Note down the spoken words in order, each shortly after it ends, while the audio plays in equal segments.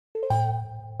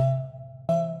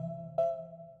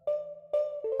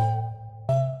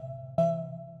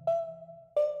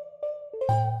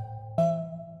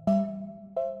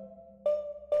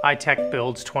ITEC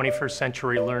builds 21st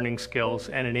century learning skills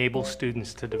and enables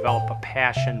students to develop a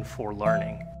passion for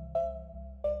learning.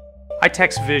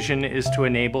 ITEC's vision is to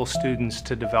enable students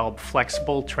to develop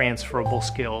flexible, transferable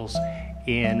skills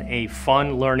in a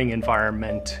fun learning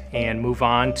environment and move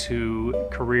on to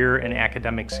career and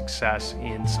academic success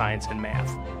in science and math.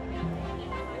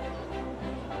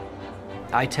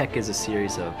 ITEC is a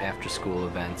series of after-school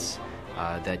events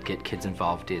that get kids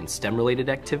involved in STEM-related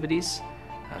activities.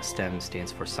 STEM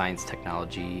stands for science,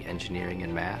 technology, engineering,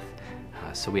 and math.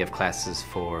 So we have classes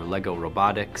for Lego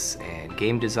robotics and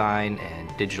game design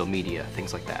and digital media,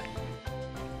 things like that.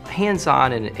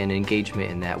 Hands-on and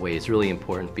engagement in that way is really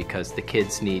important because the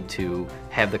kids need to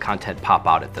have the content pop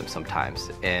out at them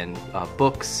sometimes. And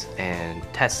books and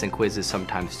tests and quizzes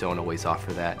sometimes don't always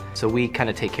offer that. So we kind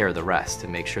of take care of the rest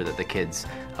and make sure that the kids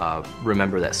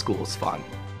remember that school's fun.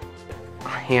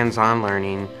 Hands-on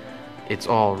learning, it's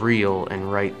all real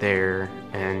and right there,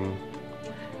 and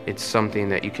it's something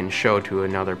that you can show to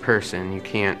another person. You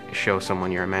can't show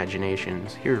someone your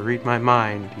imaginations. Here, read my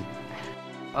mind.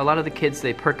 A lot of the kids,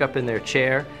 they perk up in their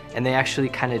chair and they actually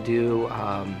kind of do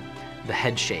the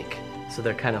head shake. So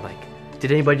they're kind of like,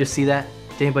 did anybody just see that?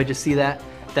 Did anybody just see that?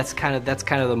 That's kind of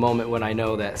the moment when I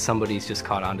know that somebody's just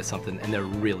caught on to something and they're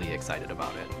really excited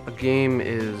about it. A game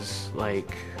is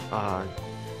like a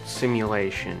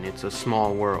simulation. It's a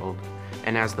small world.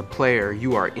 And as the player,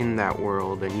 you are in that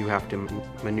world and you have to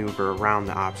maneuver around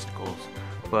the obstacles.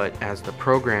 But as the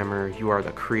programmer, you are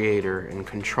the creator and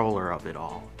controller of it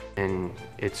all. And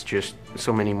it's just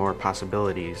so many more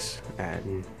possibilities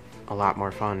and a lot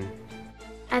more fun.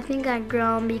 I think I've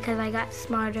grown because I got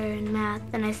smarter in math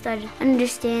and I started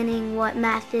understanding what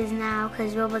math is now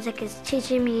because Robotech is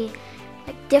teaching me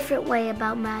a different way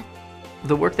about math.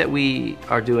 The work that we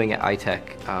are doing at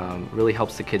ITEC really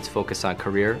helps the kids focus on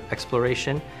career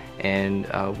exploration, and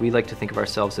we like to think of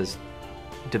ourselves as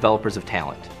developers of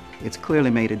talent. It's clearly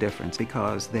made a difference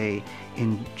because they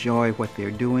enjoy what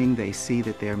they're doing, they see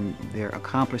that they're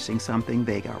accomplishing something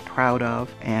they are proud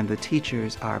of, and the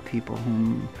teachers are people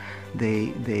whom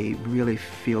they really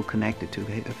feel connected to,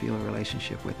 they feel a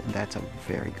relationship with, and that's a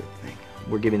very good thing.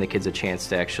 We're giving the kids a chance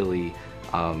to actually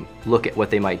look at what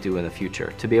they might do in the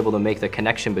future, to be able to make the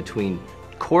connection between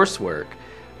coursework,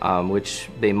 which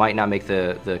they might not make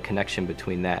the connection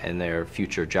between that and their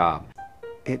future job.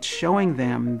 It's showing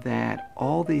them that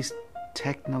all these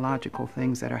technological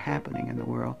things that are happening in the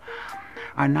world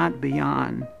are not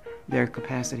beyond their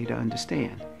capacity to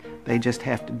understand. They just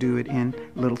have to do it in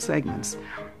little segments,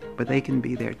 but they can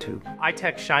be there too.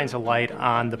 ITEC shines a light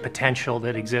on the potential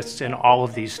that exists in all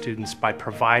of these students by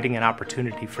providing an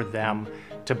opportunity for them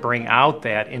to bring out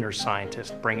that inner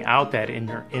scientist, bring out that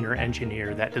inner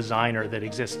engineer, that designer that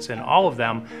exists in all of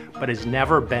them, but has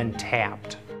never been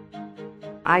tapped.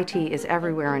 IT is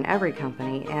everywhere in every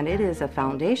company, and it is a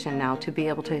foundation now to be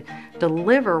able to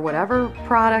deliver whatever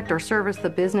product or service the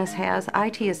business has.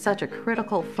 IT is such a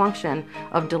critical function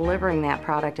of delivering that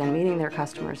product and meeting their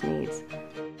customers' needs.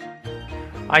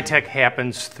 ITEC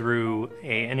happens through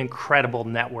an incredible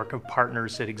network of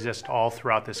partners that exist all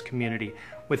throughout this community.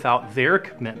 Without their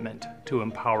commitment to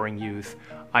empowering youth,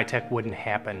 ITEC wouldn't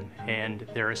happen, and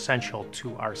they're essential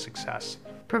to our success.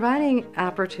 Providing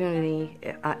opportunity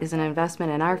is an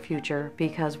investment in our future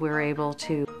because we're able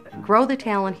to grow the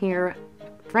talent here,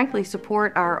 frankly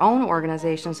support our own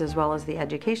organizations as well as the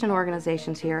education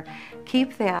organizations here,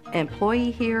 keep that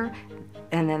employee here,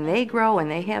 and then they grow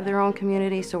and they have their own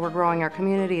community, so we're growing our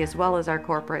community as well as our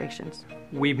corporations.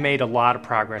 We've made a lot of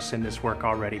progress in this work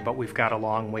already, but we've got a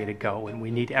long way to go, and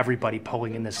we need everybody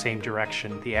pulling in the same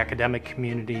direction. The academic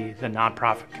community, the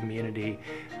nonprofit community,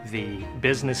 the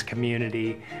business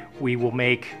community. We will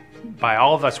make, by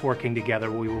all of us working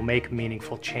together, we will make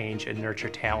meaningful change and nurture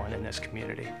talent in this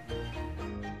community.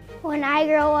 When I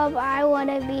grow up, I want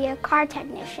to be a car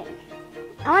technician.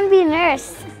 I want to be a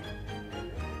nurse.